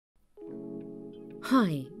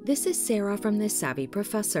Hi, this is Sarah from The Savvy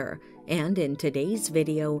Professor, and in today's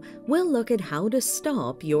video, we'll look at how to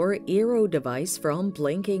stop your Eero device from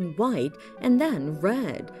blinking white and then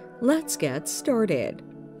red. Let's get started.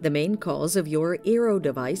 The main cause of your Eero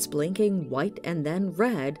device blinking white and then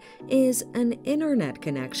red is an internet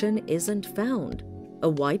connection isn't found. A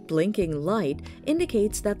white blinking light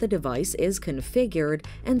indicates that the device is configured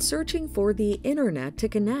and searching for the internet to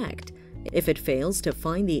connect. If it fails to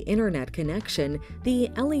find the internet connection, the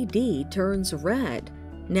LED turns red.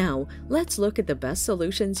 Now, let's look at the best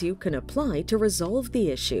solutions you can apply to resolve the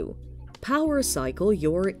issue. Power cycle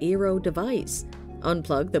your Eero device.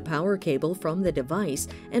 Unplug the power cable from the device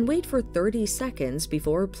and wait for 30 seconds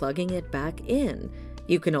before plugging it back in.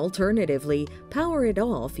 You can alternatively power it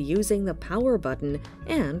off using the power button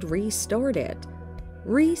and restart it.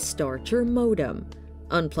 Restart your modem.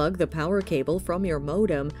 Unplug the power cable from your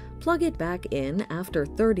modem, plug it back in after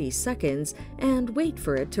 30 seconds, and wait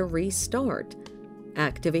for it to restart.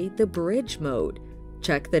 Activate the bridge mode.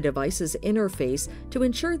 Check the device's interface to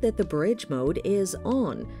ensure that the bridge mode is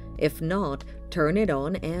on. If not, turn it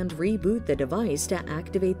on and reboot the device to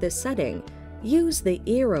activate the setting. Use the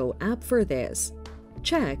Eero app for this.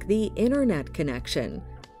 Check the internet connection.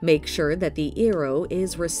 Make sure that the Eero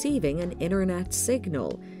is receiving an internet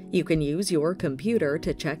signal. You can use your computer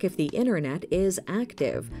to check if the internet is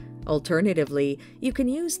active. Alternatively, you can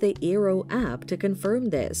use the Eero app to confirm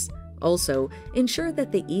this. Also, ensure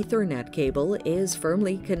that the Ethernet cable is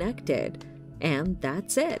firmly connected. And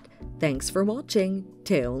that's it. Thanks for watching.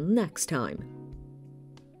 Till next time.